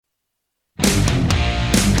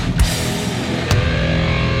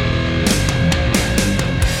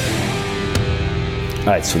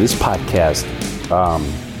right, so this podcast,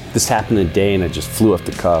 this happened today and I just flew off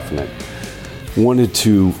the cuff and I wanted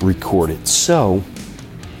to record it. So,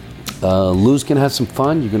 Lou's going to have some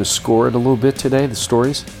fun. You're going to score it a little bit today, the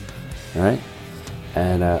stories. All right?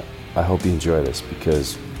 And I hope you enjoy this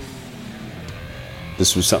because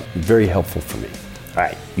this was something very helpful for me. All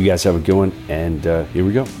right, you guys have a good one, and here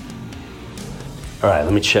we go. All right,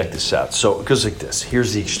 let me check this out. So it goes like this.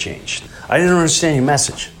 Here's the exchange. I didn't understand your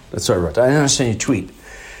message. That's what I wrote. I didn't understand your tweet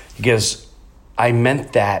because I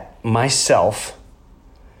meant that myself,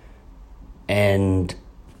 and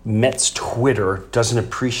Mets Twitter doesn't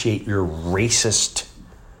appreciate your racist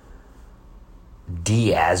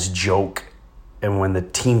Diaz joke, and when the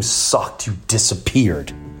team sucked, you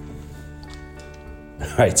disappeared.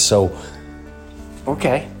 All right, so,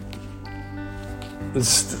 okay.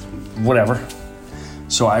 It's whatever.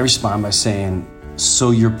 So I respond by saying,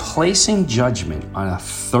 so you're placing judgment on a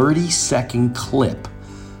 30-second clip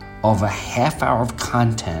of a half hour of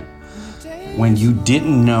content when you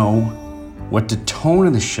didn't know what the tone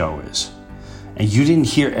of the show is, and you didn't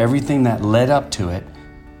hear everything that led up to it,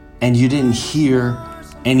 and you didn't hear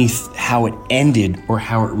how it ended or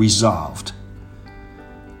how it resolved.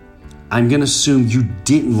 I'm going to assume you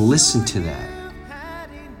didn't listen to that.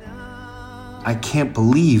 I can't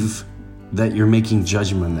believe that you're making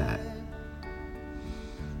judgment on that.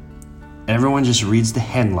 Everyone just reads the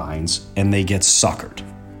headlines and they get suckered.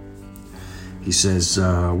 He says,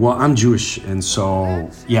 well, I'm Jewish, and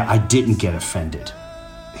so, yeah, I didn't get offended.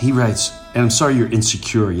 He writes, and I'm sorry you're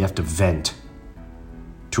insecure. You have to vent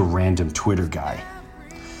to a random Twitter guy.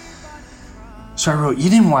 So I wrote, you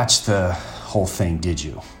didn't watch the whole thing, did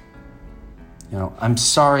you? You know, I'm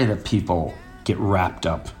sorry that people get wrapped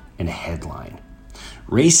up in a headline.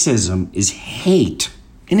 Racism is hate,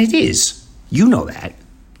 and it is. You know that.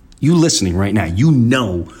 You listening right now, you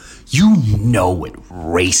know what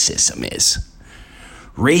racism is.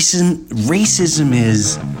 Racism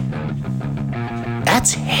is,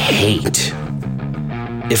 that's hate.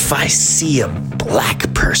 If I see a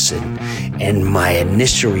black person and my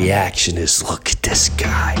initial reaction is, look at this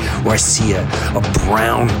guy, or I see a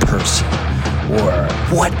brown person, or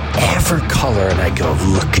whatever color, and I go,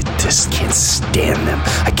 look at this, can't stand them.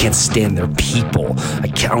 I can't stand their people. I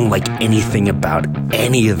don't like anything about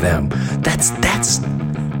any of them. That's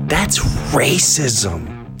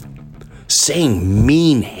racism. Saying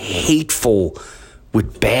mean, hateful,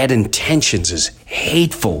 with bad intentions is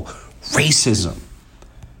hateful. Racism.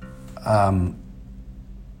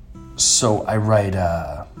 So I write,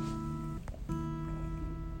 I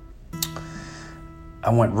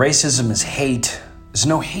went, racism is hate. There's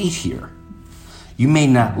no hate here. You may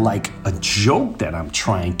not like a joke that I'm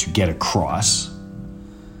trying to get across,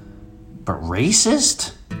 but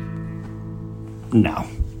racist? No,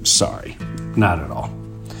 sorry, not at all.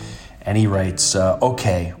 And he writes,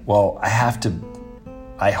 okay, well, I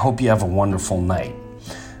hope you have a wonderful night.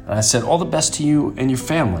 And I said, all the best to you and your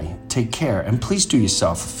family. Take care. And please do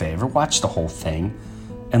yourself a favor. Watch the whole thing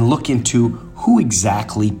and look into who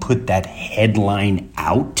exactly put that headline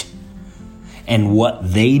out and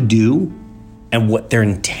what they do and what their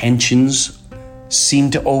intentions seem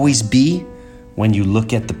to always be when you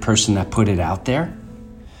look at the person that put it out there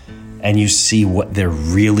and you see what they're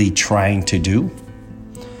really trying to do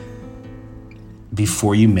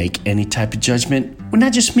before you make any type of judgment. Well,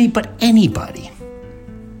 not just me, but anybody.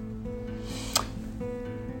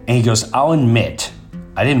 And he goes, I'll admit,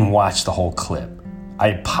 I didn't watch the whole clip. I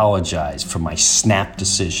apologize for my snap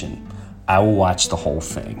decision. I will watch the whole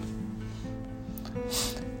thing.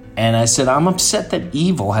 And I said, I'm upset that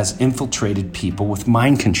evil has infiltrated people with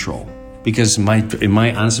mind control. Because in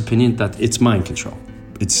my honest opinion, that it's mind control.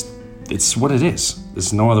 It's what it is.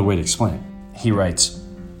 There's no other way to explain it. He writes,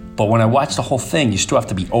 but when I watch the whole thing, you still have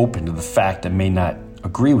to be open to the fact I may not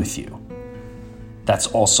agree with you. That's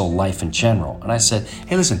also life in general. And I said,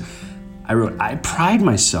 hey, listen, I wrote, I pride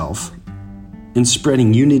myself in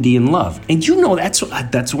spreading unity and love. And you know that's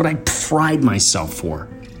what I pride myself for.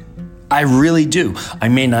 I really do. I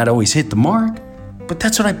may not always hit the mark, but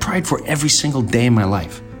that's what I pride for every single day in my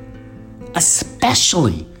life.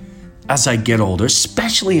 Especially as I get older,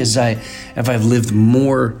 especially if I've lived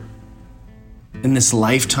more in this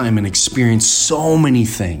lifetime and experienced so many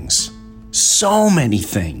things.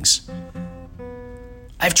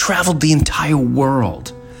 I've traveled the entire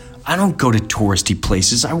world. I don't go to touristy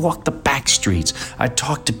places. I walk the back streets. I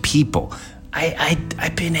talk to people.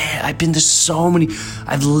 I've been to so many.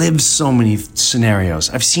 I've lived so many scenarios.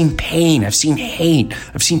 I've seen pain. I've seen hate.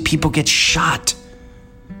 I've seen people get shot.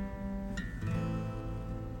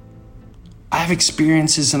 I have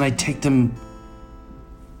experiences, and I take them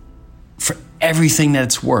for everything that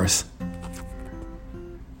it's worth.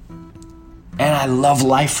 And I love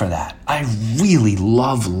life for that. I really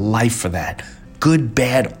love life for that. Good,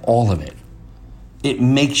 bad, all of it. It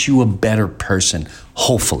makes you a better person,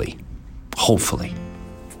 hopefully. Hopefully.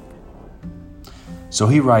 So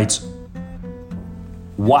he writes,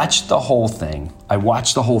 watch the whole thing. I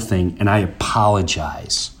watched the whole thing and I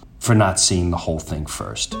apologize for not seeing the whole thing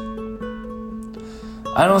first.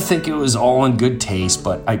 I don't think it was all in good taste,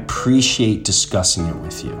 but I appreciate discussing it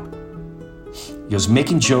with you. He goes,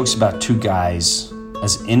 making jokes about two guys,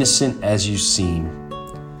 as innocent as you seem,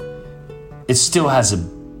 it still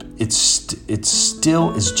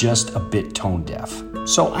is just a bit tone deaf.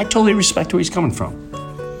 So I totally respect where he's coming from.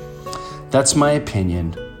 That's my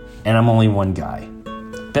opinion, and I'm only one guy.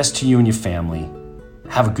 Best to you and your family.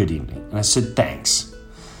 Have a good evening. And I said, thanks.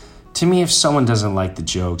 To me, if someone doesn't like the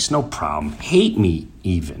jokes, no problem. Hate me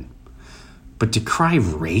even. But to cry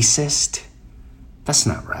racist, that's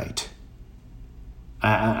not right.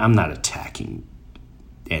 I'm not attacking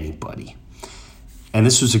anybody. And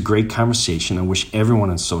this was a great conversation. I wish everyone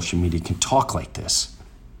on social media can talk like this.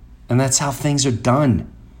 And that's how things are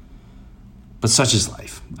done. But such is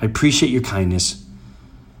life. I appreciate your kindness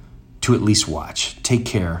to at least watch. Take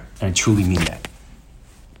care, and I truly mean that.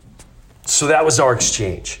 So that was our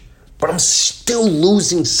exchange. But I'm still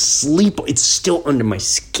losing sleep. It's still under my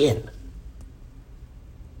skin.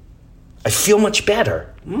 I feel much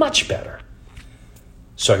better. Much better.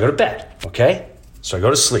 So I go to bed, okay? So I go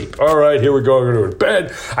to sleep. All right, here we go. I'm going to go to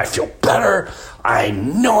bed. I feel better. I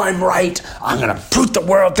know I'm right. I'm going to prove the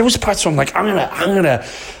world. There was parts where I'm like, I'm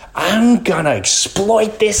gonna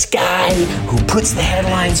exploit this guy who puts the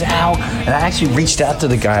headlines out. And I actually reached out to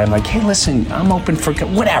the guy. I'm like, hey, listen, I'm open for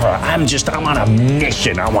whatever. I'm on a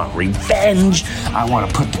mission. I want revenge. I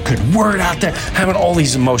want to put the good word out there. Having all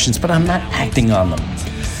these emotions, but I'm not acting on them.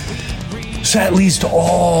 So that leads to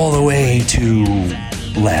all the way to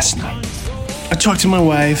last night. I talked to my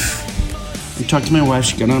wife. She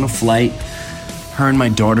got on a flight. Her and my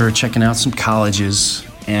daughter are checking out some colleges.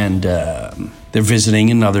 And they're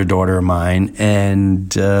visiting another daughter of mine.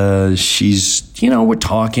 And she's, we're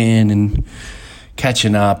talking and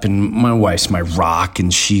catching up. And my wife's my rock.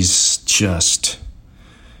 And she's just,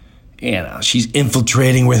 she's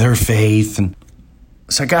infiltrating with her faith. And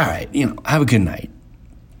it's like, all right, have a good night.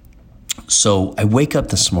 So I wake up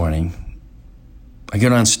this morning. I go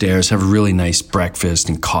downstairs, have a really nice breakfast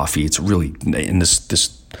and coffee. It's really, in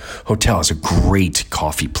this hotel is a great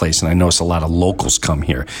coffee place. And I notice a lot of locals come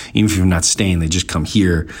here. Even if you're not staying, they just come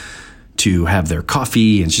here to have their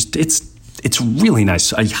coffee. And it's really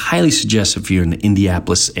nice. I highly suggest if you're in the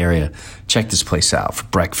Indianapolis area, check this place out for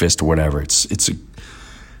breakfast or whatever. It's a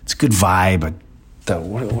good vibe.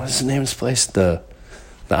 What is the name of this place? The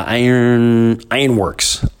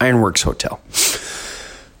Ironworks Hotel.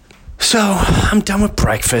 So I'm done with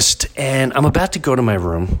breakfast and I'm about to go to my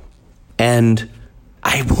room and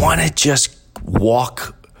I want to just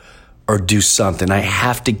walk or do something. I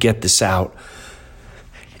have to get this out.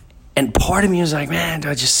 And part of me was like, man, do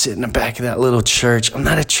I just sit in the back of that little church? I'm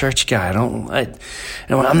not a church guy. I'm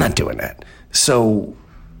not doing that. So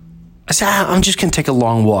I said, I'm just going to take a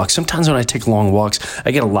long walk. Sometimes when I take long walks, I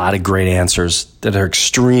get a lot of great answers that are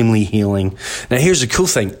extremely healing. Now, here's the cool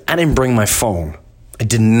thing. I didn't bring my phone. I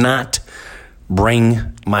did not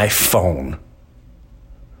bring my phone.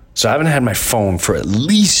 So I haven't had my phone for at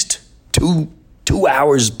least two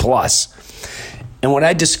hours plus. And what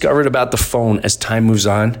I discovered about the phone as time moves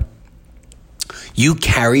on, you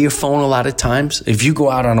carry your phone a lot of times. If you go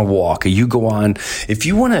out on a walk or if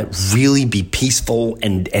you want to really be peaceful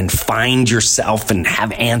and find yourself and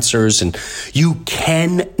have answers, and you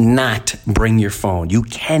cannot bring your phone. You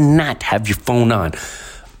cannot have your phone on.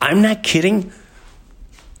 I'm not kidding.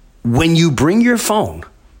 When you bring your phone,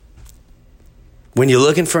 when you're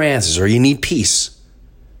looking for answers or you need peace,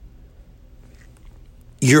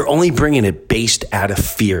 you're only bringing it based out of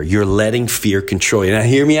fear. You're letting fear control you. Now,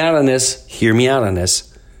 hear me out on this. You're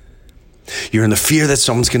in the fear that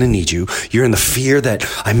someone's going to need you. You're in the fear that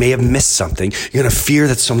I may have missed something. You're in the fear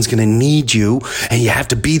that someone's going to need you and you have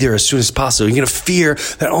to be there as soon as possible. You're going to fear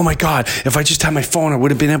that, oh my God, if I just had my phone, I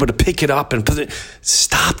would have been able to pick it up and put it.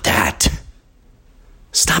 Stop that.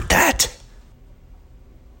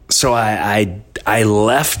 So I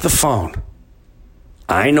left the phone.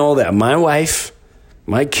 I know that my wife,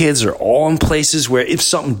 my kids are all in places where if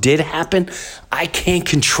something did happen, I can't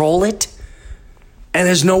control it. And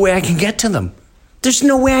there's no way I can get to them.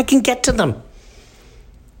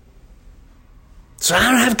 So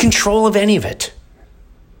I don't have control of any of it.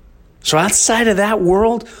 So outside of that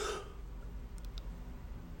world,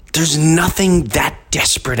 there's nothing that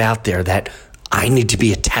desperate out there that I need to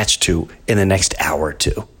be attached to in the next hour or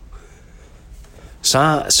two. So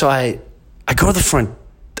I go to the front.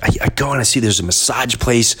 I go and I see there's a massage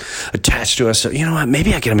place attached to us. So, you know what?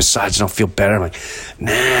 Maybe I get a massage and I'll feel better. I'm like,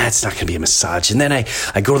 nah, it's not going to be a massage. And then I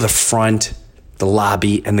go to the front, the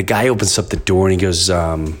lobby, and the guy opens up the door and he goes,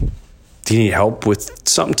 do you need help with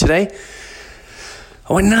something today?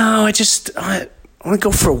 I went, no, I want to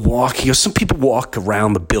go for a walk. He goes, some people walk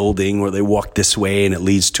around the building or they walk this way and it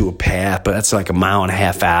leads to a path, but that's like a mile and a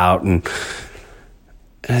half out. And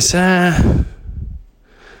I said,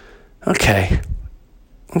 okay.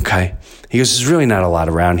 He goes, there's really not a lot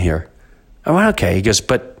around here. I went, okay. He goes,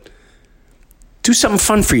 but do something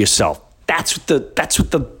fun for yourself. That's what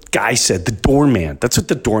the guy said, the doorman. That's what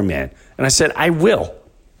the doorman. And I said, I will.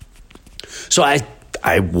 So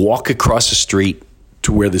I walk across the street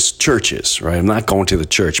to where this church is, right? I'm not going to the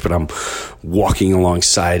church, but I'm walking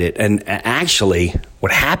alongside it. And actually,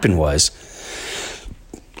 what happened was,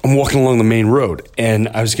 I'm walking along the main road, and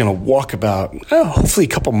I was going to walk about, hopefully a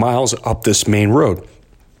couple miles up this main road.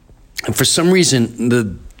 And for some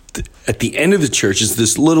reason, at the end of the church is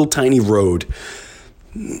this little tiny road.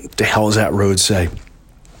 The hell does that road say?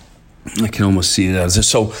 I can almost see it as this.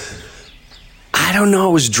 So I don't know.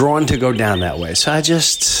 I was drawn to go down that way. So I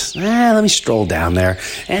just, let me stroll down there.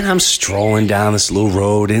 And I'm strolling down this little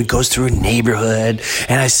road, and it goes through a neighborhood.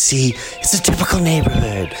 And I see, it's a typical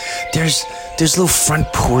neighborhood. There's little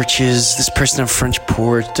front porches. This person on front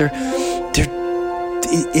porch.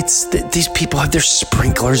 These people have their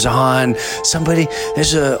sprinklers on.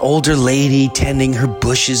 There's an older lady tending her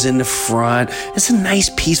bushes in the front. It's a nice,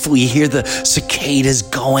 peaceful, you hear the cicadas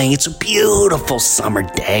going. It's a beautiful summer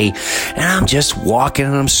day. And I'm just walking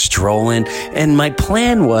and I'm strolling. And my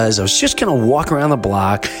plan was I was just going to walk around the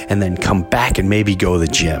block and then come back and maybe go to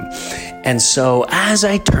the gym. And so as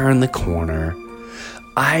I turn the corner,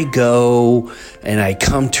 I go and I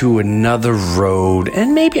come to another road,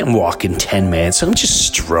 and maybe I'm walking 10 minutes. So I'm just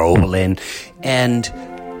strolling, and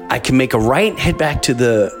I can make a right and head back to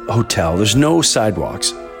the hotel. There's no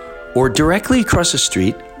sidewalks. Or directly across the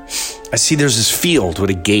street, I see there's this field with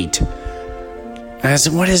a gate. And I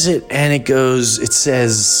said, what is it? And it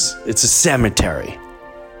says, it's a cemetery.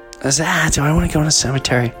 I said, do I want to go in a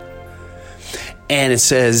cemetery? And it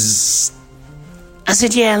says, I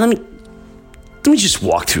said, yeah, let me just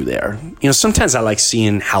walk through there. You know, sometimes I like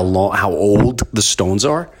seeing how old the stones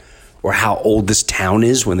are, or how old this town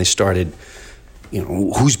is when they started, you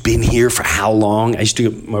know, who's been here for how long.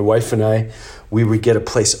 My wife and I, we would get a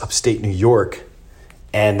place upstate New York,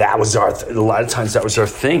 and that was a lot of times that was our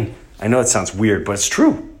thing. I know it sounds weird, but it's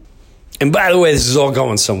true. And by the way, this is all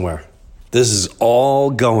going somewhere.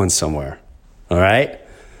 All right?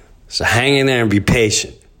 So hang in there and be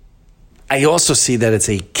patient. I also see that it's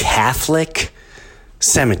a Catholic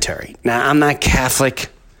cemetery. Now, I'm not Catholic.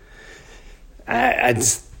 But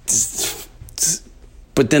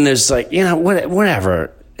then there's like, you know,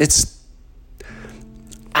 whatever.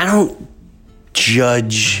 I don't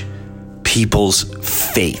judge people's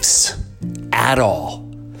faiths at all.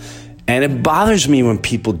 And it bothers me when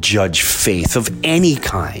people judge faith of any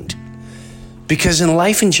kind. Because in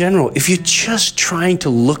life in general, if you're just trying to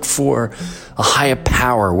look for a higher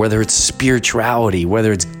power, whether it's spirituality,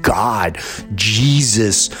 whether it's God,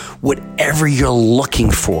 Jesus, whatever you're looking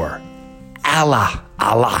for, Allah,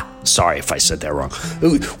 sorry if I said that wrong,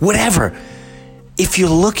 whatever. If you're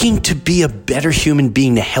looking to be a better human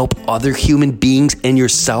being, to help other human beings and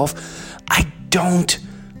yourself, I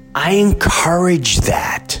encourage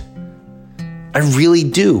that. I really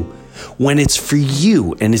do. When it's for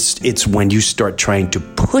you, and it's when you start trying to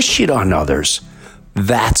push it on others,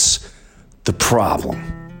 that's the problem.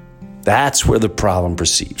 That's where the problem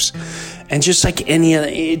perceives. And just like any other,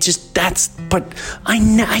 but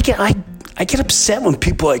I get upset when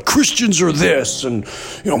people are like, Christians are this, and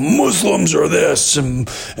you know, Muslims are this, and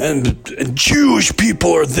Jewish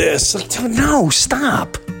people are this. Like, no,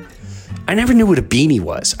 stop. I never knew what a beanie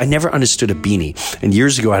was. I never understood a beanie. And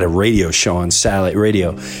years ago, I had a radio show on satellite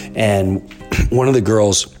radio, and one of the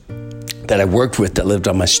girls that I worked with that lived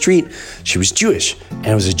on my street, she was Jewish, and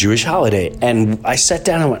it was a Jewish holiday. And I sat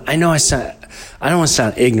down and went, I don't want to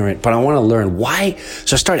sound ignorant, but I want to learn why.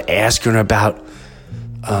 So I started asking her about,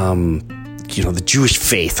 the Jewish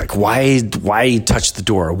faith, like why you touch the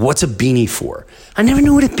door? What's a beanie for? I never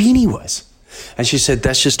knew what a beanie was. And she said,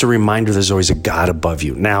 that's just a reminder there's always a God above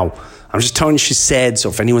you. Now, I'm just telling you she said, so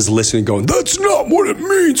if anyone's listening going, that's not what it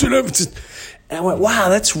means. And I went, wow,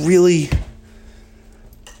 that's really,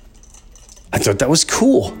 I thought that was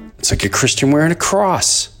cool. It's like a Christian wearing a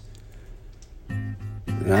cross.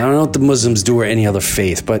 And I don't know what the Muslims do or any other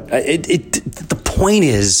faith, but the point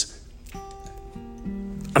is,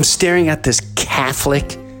 I'm staring at this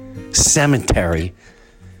Catholic cemetery,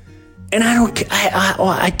 and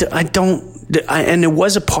and there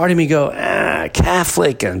was a part of me go,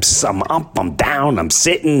 Catholic, and I'm up, I'm down, I'm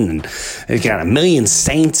sitting, and it's got a million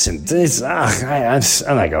saints, and this, I'm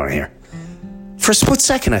not going here. For a split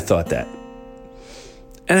second, I thought that.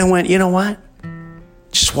 And I went, you know what?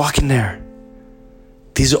 Just walk in there.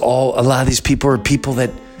 A lot of these people are people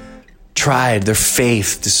that tried their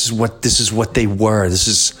faith. This is what they were.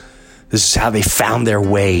 This is how they found their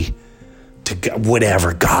way to God,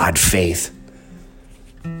 whatever, God, faith.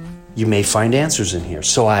 You may find answers in here.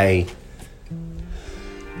 So I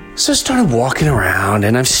started walking around,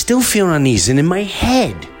 and I'm still feeling uneasy. And in my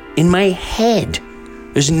head,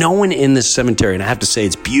 there's no one in this cemetery. And I have to say,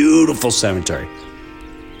 it's beautiful cemetery.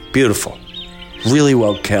 Beautiful. Really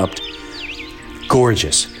well kept.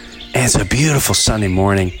 Gorgeous. And it's a beautiful Sunday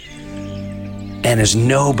morning. And there's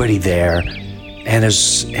nobody there. And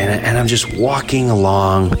I'm just walking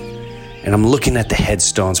along, and I'm looking at the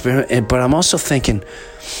headstones. But I'm also thinking,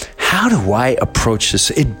 how do I approach this?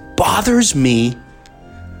 It bothers me.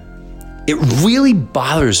 It really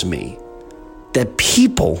bothers me that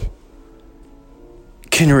people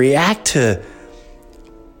can react to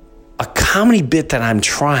a comedy bit that I'm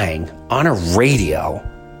trying on a radio.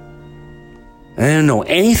 They don't know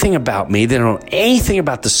anything about me. They don't know anything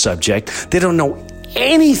about the subject. They don't know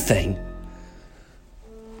anything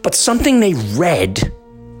but something they read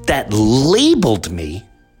that labeled me,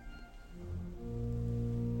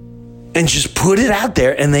 and just put it out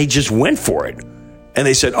there, and they just went for it. And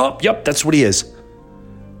they said, oh, yep, that's what he is.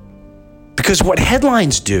 Because what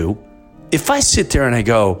headlines do, if I sit there and I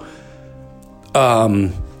go,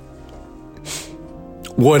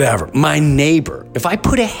 whatever, my neighbor, if I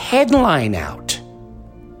put a headline out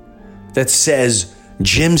that says,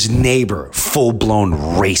 Jim's neighbor, full-blown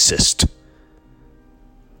racist,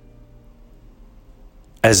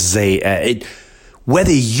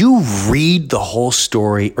 whether you read the whole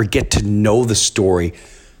story or get to know the story,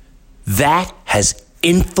 that has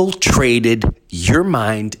infiltrated your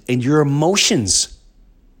mind and your emotions.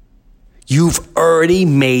 You've already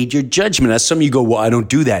made your judgment. Now, some of you go, well, I don't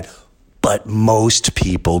do that. But most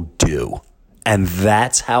people do. And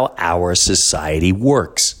that's how our society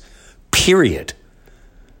works. Period.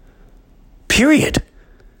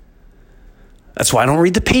 That's why I don't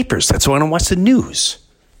read the papers. That's why I don't watch the news.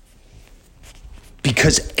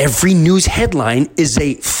 Because every news headline is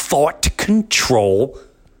a thought control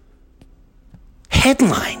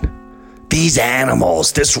headline. These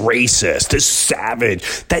animals, this racist, this savage,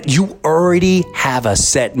 that you already have a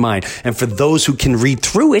set mind. And for those who can read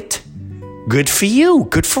through it, good for you,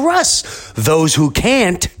 good for us. Those who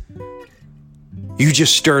can't, you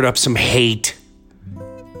just stirred up some hate,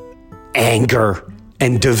 anger,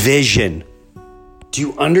 and division. Do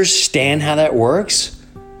you understand how that works?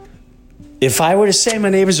 If I were to say my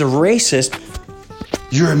neighbor's a racist,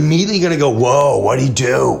 you're immediately going to go, whoa, what'd he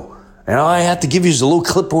do? And all I have to give you is a little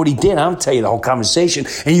clip of what he did. I don't tell you the whole conversation,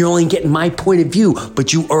 and you're only getting my point of view,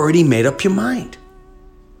 but you already made up your mind.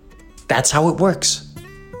 That's how it works.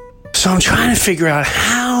 So I'm trying to figure out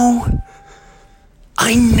how.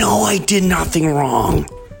 I know I did nothing wrong.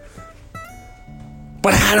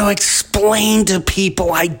 But how do I explain to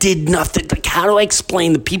people I did nothing? Like, how do I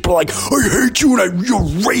explain to people like, I hate you and you're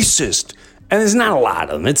racist? And there's not a lot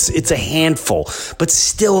of them. It's a handful. But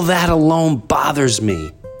still, that alone bothers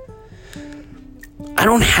me. I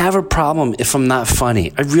don't have a problem if I'm not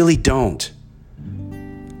funny. I really don't.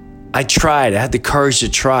 I tried. I had the courage to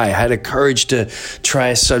try. I had the courage to try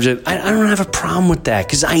a subject. I don't have a problem with that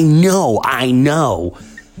because I know I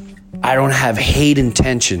don't have hate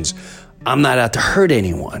intentions. I'm not out to hurt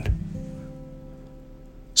anyone.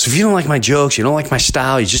 So if you don't like my jokes, you don't like my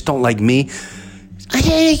style, you just don't like me,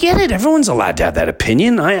 I get it. Everyone's allowed to have that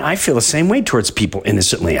opinion. I feel the same way towards people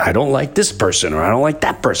innocently. I don't like this person or I don't like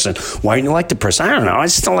that person. Why don't you like the person? I don't know. I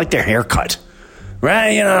just don't like their haircut.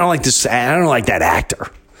 Right? I don't like this. I don't like that actor.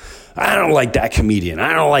 I don't like that comedian.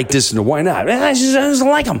 I don't like this. Why not? I just don't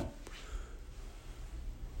like them.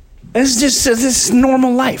 It's just this is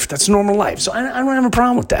normal life. That's normal life. So I don't have a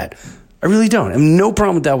problem with that. I really don't. I have no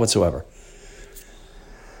problem with that whatsoever.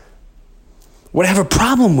 What I have a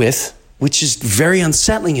problem with, which is very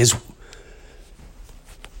unsettling, is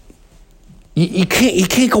you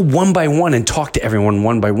can't go one by one and talk to everyone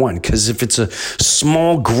one by one, because if it's a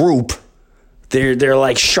small group, they're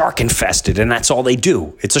like shark infested, and that's all they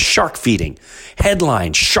do. It's a shark feeding.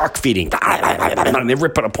 Headline, shark feeding. And they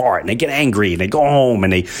rip it apart, and they get angry, and they go home,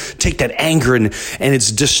 and they take that anger, and it's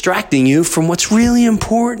distracting you from what's really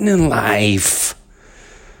important in life.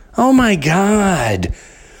 Oh, my God.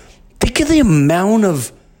 Think of the amount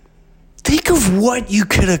of Think of what you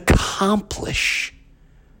could accomplish.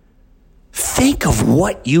 Think of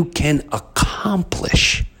what you can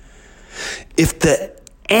accomplish. If the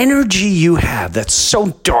energy you have that's so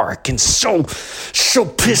dark and so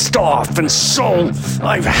pissed off and so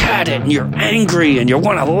I've had it, and you're angry and you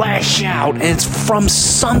want to lash out, and it's from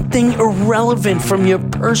something irrelevant from your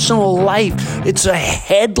personal life. It's a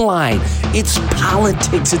headline. It's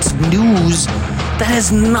politics. It's news that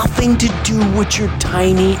has nothing to do with your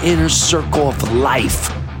tiny inner circle of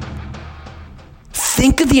life.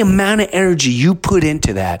 Think of the amount of energy you put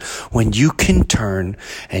into that when you can turn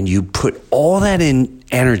and you put all that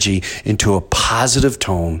energy into a positive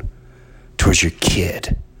tone towards your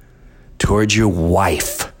kid, towards your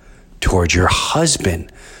wife, towards your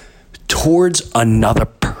husband, towards another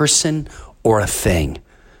person or a thing.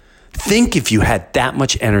 Think if you had that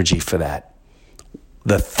much energy for that,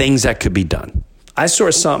 the things that could be done. I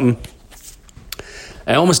saw something,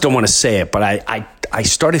 I almost don't want to say it, but I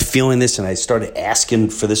started feeling this and I started asking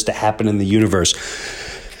for this to happen in the universe.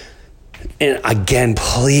 And again,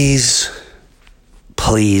 please,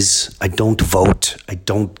 I don't vote. I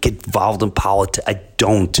don't get involved in politics. I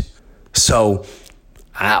don't. So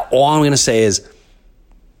all I'm going to say is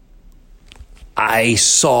I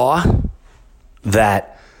saw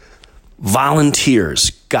that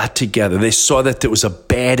volunteers got together. They saw that there was a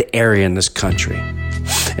bad area in this country.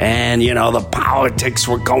 And, the politics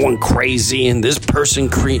were going crazy, and this person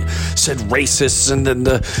said racist, and then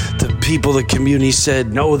the people, the community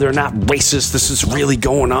said, no, they're not racist. This is really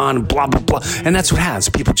going on, and blah, blah, blah. And that's what happens.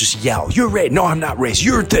 People just yell, you're racist. No, I'm not racist.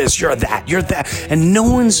 You're this, you're that, you're that. And no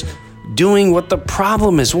one's doing what the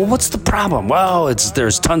problem is. Well, what's the problem? Well,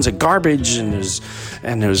 there's tons of garbage, and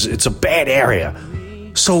it's a bad area.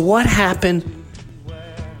 So what happened?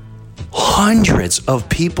 Hundreds of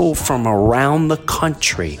people from around the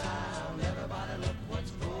country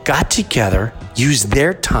got together, used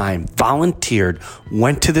their time, volunteered,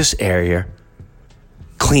 went to this area,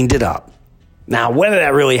 cleaned it up. Now, whether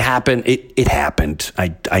that really happened, it happened.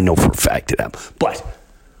 I know for a fact it happened. But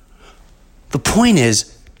the point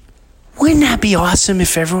is, wouldn't that be awesome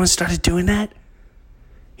if everyone started doing that?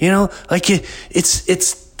 It's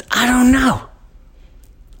I don't know.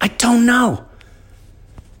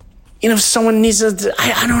 If someone needs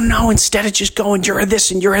I don't know, instead of just going, you're this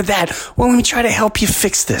and you're that, well, let me try to help you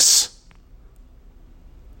fix this.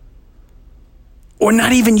 Or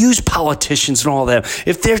not even use politicians and all that.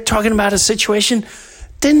 If they're talking about a situation,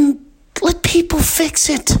 then let people fix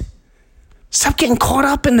it. Stop getting caught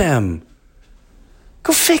up in them.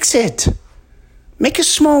 Go fix it. Make a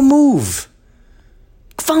small move.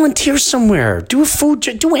 Volunteer somewhere. Do a food,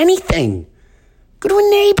 do anything. Go to a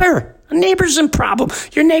neighbor. A neighbor's in problem.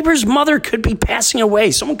 Your neighbor's mother could be passing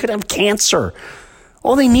away. Someone could have cancer.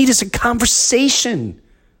 All they need is a conversation.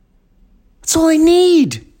 That's all they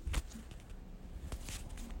need.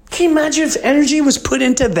 Can you imagine if energy was put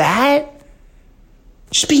into that?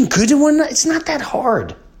 Just being good to one another. It's not that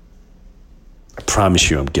hard. I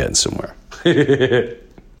promise you I'm getting somewhere.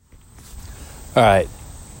 All right.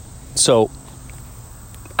 So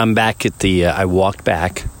I'm back at I walked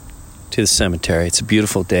back to the cemetery. It's a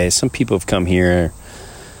beautiful day. Some people have come here.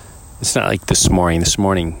 It's not like this morning. This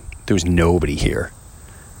morning, there was nobody here.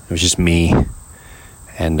 It was just me.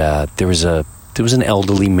 And there was an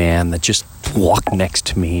elderly man that just walked next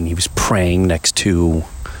to me, and he was praying next to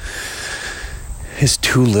his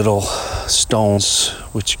two little stones,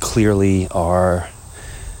 which clearly are,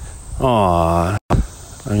 I'm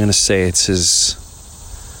going to say it's his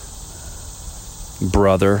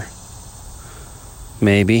brother,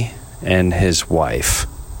 maybe, and his wife.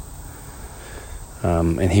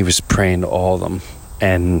 And he was praying to all of them.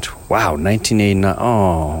 And wow,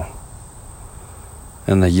 1989,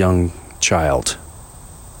 and the young child.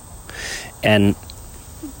 And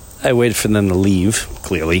I waited for them to leave,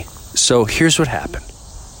 clearly. So here's what happened.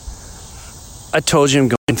 I told you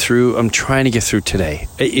I'm trying to get through today.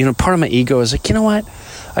 Part of my ego is like, you know what?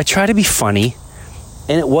 I try to be funny,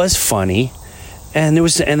 and it was funny. And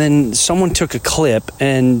then someone took a clip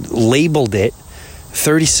and labeled it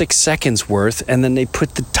 36 seconds worth, and then they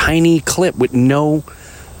put the tiny clip with no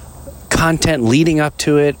content leading up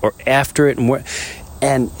to it or after it,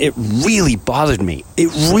 and it really bothered me.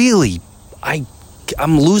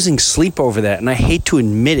 I'm losing sleep over that, and I hate to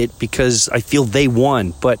admit it because I feel they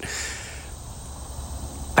won, but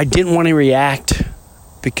I didn't want to react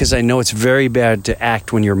because I know it's very bad to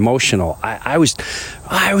act when you're emotional. I was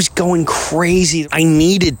going crazy. I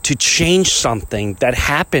needed to change something that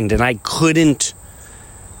happened, and I couldn't.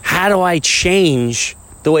 How do I change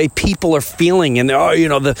the way people are feeling? And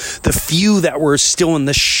the few that were still in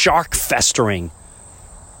the shark festering.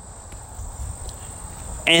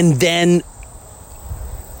 And then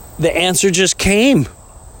the answer just came.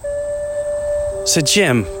 I said,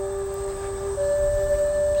 Jim,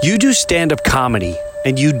 you do stand-up comedy,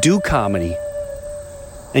 and you do comedy,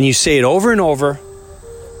 and you say it over and over,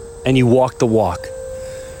 and you walk the walk.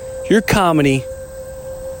 Your comedy,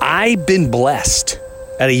 I've been blessed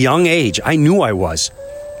at a young age. I knew I was.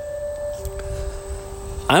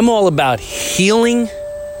 I'm all about healing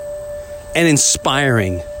and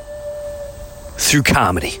inspiring through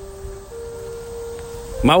comedy.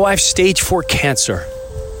 My wife's stage 4 cancer.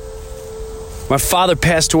 My father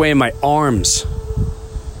passed away in my arms.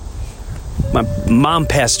 My mom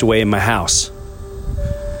passed away in my house.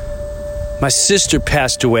 My sister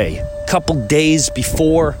passed away a couple days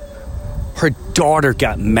before her daughter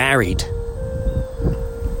got married.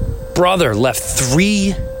 Brother left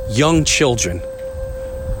 3 young children.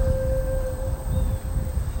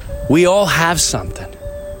 We all have something.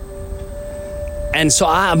 And so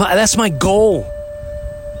that's my goal.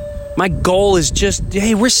 My goal is just,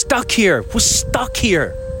 hey, we're stuck here. We're stuck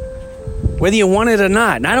here. Whether you want it or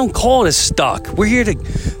not. And I don't call it a stuck. We're here to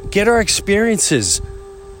get our experiences.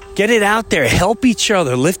 Get it out there. Help each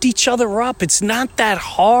other. Lift each other up. It's not that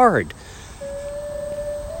hard.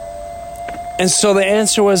 And so the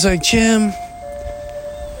answer was like, Jim,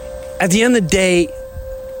 at the end of the day,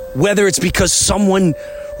 whether it's because someone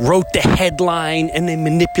wrote the headline and they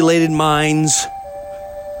manipulated minds,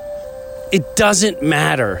 it doesn't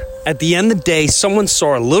matter. At the end of the day, someone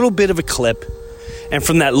saw a little bit of a clip, and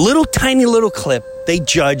from that little tiny little clip, they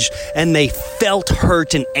judged and they felt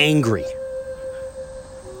hurt and angry.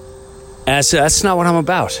 And I said, that's not what I'm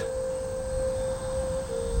about.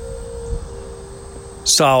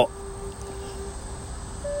 So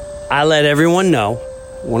I let everyone know,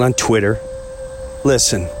 went on Twitter,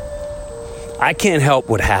 listen, I can't help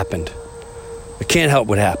what happened. I can't help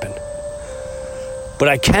what happened. But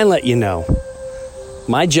I can let you know,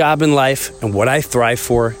 my job in life and what I thrive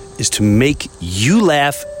for is to make you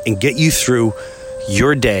laugh and get you through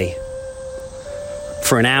your day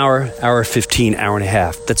for an hour, hour 15, hour and a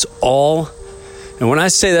half. That's all. And when I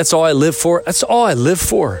say that's all I live for, that's all I live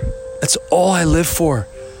for. That's all I live for.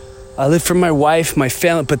 I live for my wife, my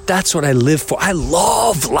family, but that's what I live for. I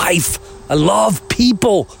love life. I love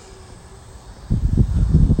people.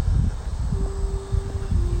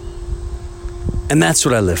 And that's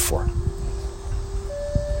what I live for.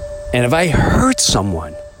 And if I hurt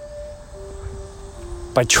someone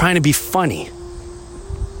by trying to be funny,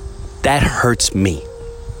 that hurts me,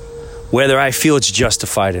 whether I feel it's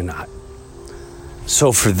justified or not.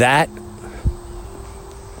 So for that,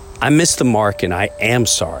 I missed the mark and I am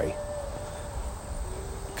sorry.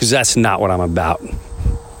 Because that's not what I'm about.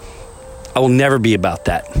 I will never be about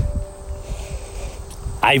that.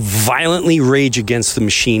 I violently rage against the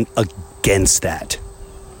machine against that.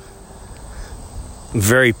 I'm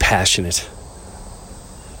very passionate.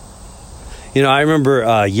 You know, I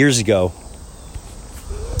remember years ago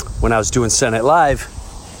when I was doing Saturday Night Live,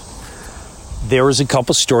 there was a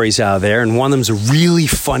couple stories out there, and one of them's a really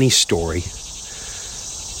funny story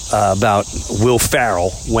about Will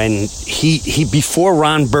Ferrell when he before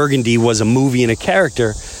Ron Burgundy was a movie and a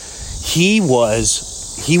character, he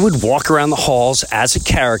would walk around the halls as a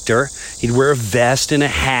character. He'd wear a vest and a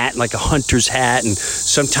hat, like a hunter's hat, and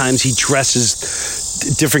sometimes he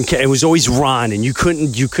dresses different. It was always Ron, and you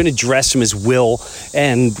couldn't address him as Will.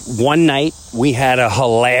 And one night we had a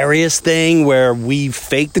hilarious thing where we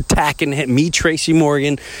faked attacking him. Me, Tracy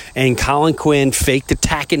Morgan, and Colin Quinn faked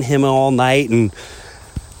attacking him all night,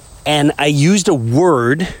 and I used a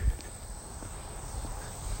word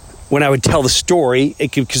when I would tell the story,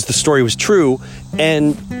 because the story was true,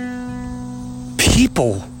 and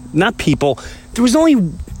there was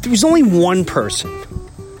only one person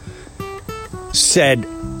said,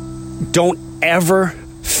 don't ever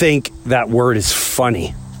think that word is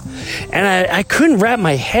funny. And I couldn't wrap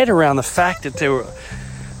my head around the fact that they were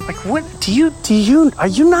like, what are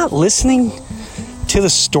you not listening to the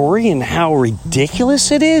story and how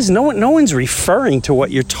ridiculous it is? No one's referring to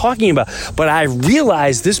what you're talking about. But I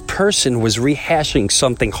realized this person was rehashing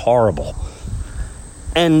something horrible.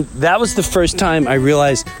 And that was the first time I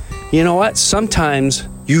realized, you know what? Sometimes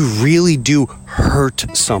you really do hurt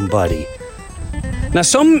somebody. Now,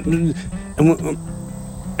 and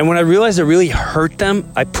when I realized I really hurt them,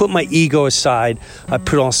 I put my ego aside. I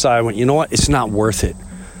put it all aside. I went, you know what? It's not worth it.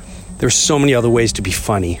 There's so many other ways to be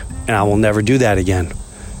funny, and I will never do that again.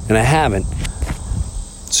 And I haven't.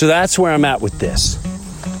 So that's where I'm at with this.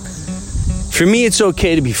 For me, it's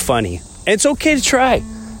okay to be funny. And it's okay to try.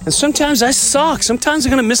 And sometimes I suck. Sometimes I'm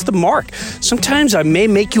going to miss the mark. Sometimes I may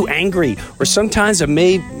make you angry. Or sometimes I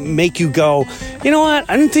may make you go, you know what?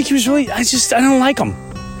 I didn't think he was really, I don't like him.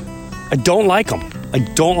 I don't like him. I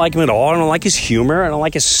don't like him at all. I don't like his humor. I don't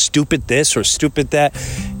like his stupid this or stupid that.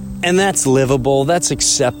 And that's livable. That's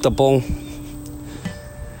acceptable.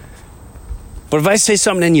 But if I say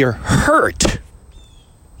something and you're hurt,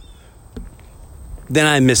 then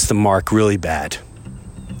I miss the mark really bad.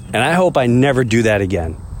 And I hope I never do that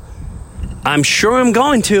again. I'm sure I'm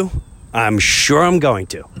going to.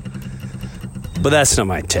 But that's not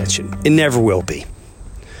my intention. It never will be.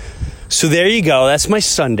 So there you go. That's my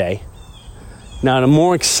Sunday. Now, on a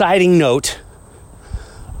more exciting note,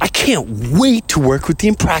 I can't wait to work with the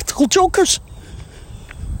Impractical Jokers.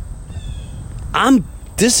 My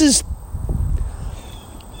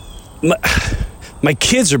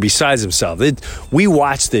kids are besides themselves. We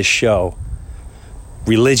watch this show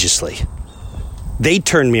religiously. They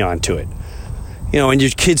turned me on to it. You know, when your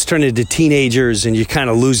kids turn into teenagers and you're kind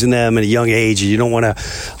of losing them at a young age and you don't want to,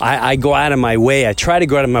 I go out of my way. I try to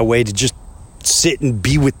go out of my way to just sit and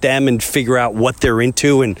be with them and figure out what they're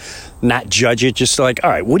into and not judge it. Just like, all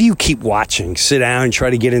right, what do you keep watching? Sit down and try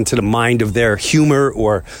to get into the mind of their humor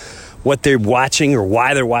or what they're watching or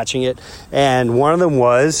why they're watching it. And one of them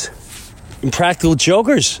was Impractical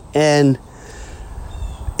Jokers. And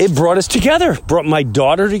it brought us together, brought my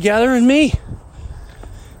daughter together and me.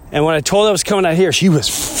 And when I told her I was coming out here, she was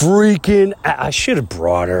freaking out. I should have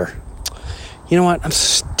brought her. You know what? I'm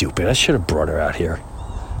stupid. I should have brought her out here.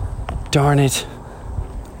 Darn it.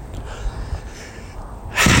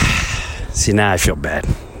 See, now I feel bad.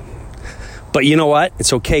 But you know what?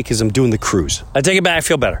 It's okay because I'm doing the cruise. I take it back. I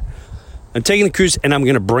feel better. I'm taking the cruise and I'm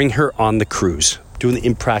going to bring her on the cruise. Doing the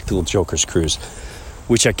Impractical Jokers cruise,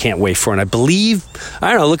 which I can't wait for. And I believe,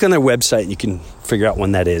 I don't know, look on their website and you can figure out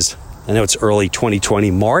when that is. I know it's early 2020,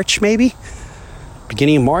 March maybe?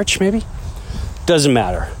 Beginning of March maybe? Doesn't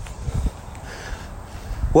matter.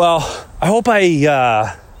 Well, I hope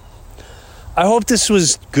this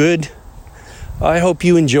was good. I hope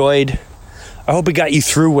you enjoyed. I hope it got you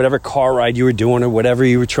through whatever car ride you were doing or whatever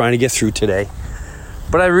you were trying to get through today.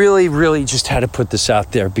 But I really, really just had to put this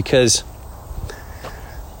out there because,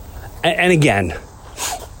 and again,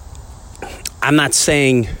 I'm not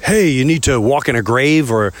saying, hey, you need to walk in a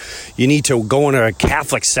grave or you need to go in a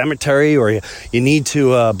Catholic cemetery or you need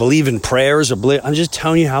to believe in prayers. I'm just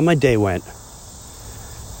telling you how my day went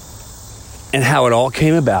and how it all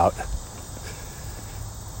came about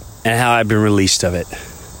and how I've been released of it.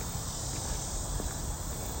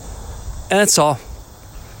 And that's all.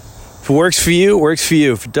 If it works for you, it works for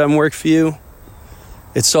you. If it doesn't work for you,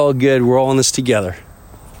 it's all good. We're all in this together.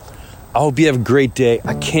 I hope you have a great day.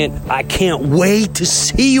 I can't wait to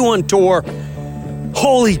see you on tour.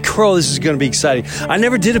 Holy crow, this is going to be exciting. I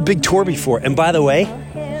never did a big tour before. And by the way,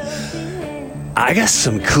 I got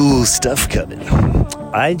some cool stuff coming.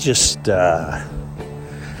 I just,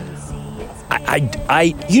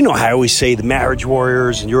 you know how I always say the marriage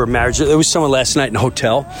warriors and you're a marriage. There was someone last night in a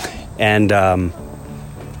hotel and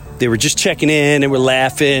they were just checking in and we're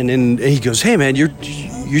laughing. And he goes, hey man, you're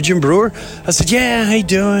Jim Breuer? I said, yeah, how you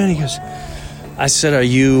doing? He goes, I said, are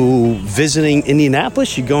you visiting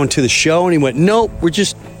Indianapolis? You going to the show? And he went, nope,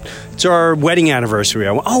 it's our wedding anniversary.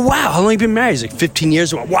 I went, oh, wow, how long have you been married? He's like, 15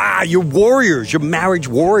 years. I went, wow, you're warriors. You're marriage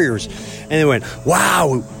warriors. And they went,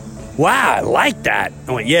 wow, I like that.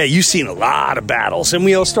 I went, yeah, you've seen a lot of battles. And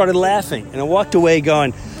we all started laughing. And I walked away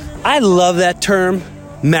going, I love that term,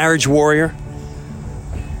 marriage warrior.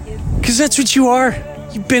 Because that's what you are.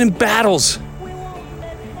 You've been in battles.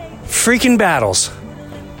 Freaking battles.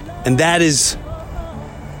 And that's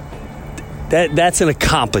an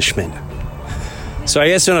accomplishment. So I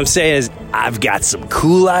guess what I'm saying is I've got some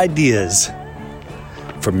cool ideas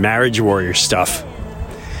for marriage warrior stuff.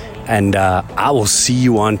 And I will see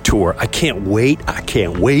you on tour. I can't wait. I'm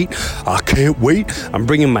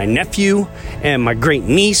bringing my nephew and my great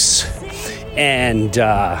niece. And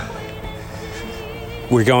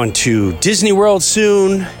we're going to Disney World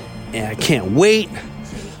soon. And I can't wait.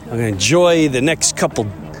 I'm going to enjoy the next couple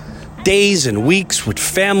days and weeks with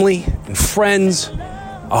family and friends.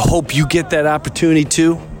 I hope you get that opportunity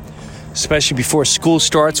too, especially before school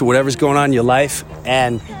starts or whatever's going on in your life.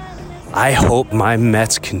 And I hope my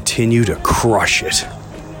Mets continue to crush it.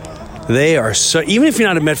 They are so, even if you're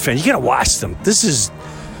not a Met fan, you got to watch them. This is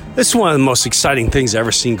one of the most exciting things I've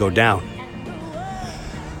ever seen go down.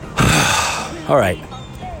 All right.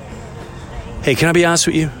 Hey, can I be honest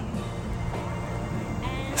with you?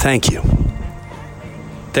 Thank you.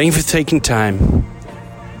 Thank you for taking time.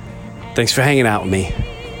 Thanks for hanging out with me.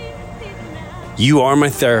 You are my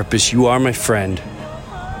therapist. You are my friend.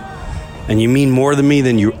 And you mean more to me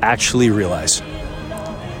than you actually realize.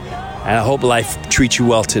 And I hope life treats you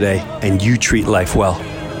well today and you treat life well.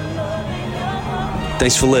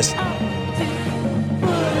 Thanks for listening.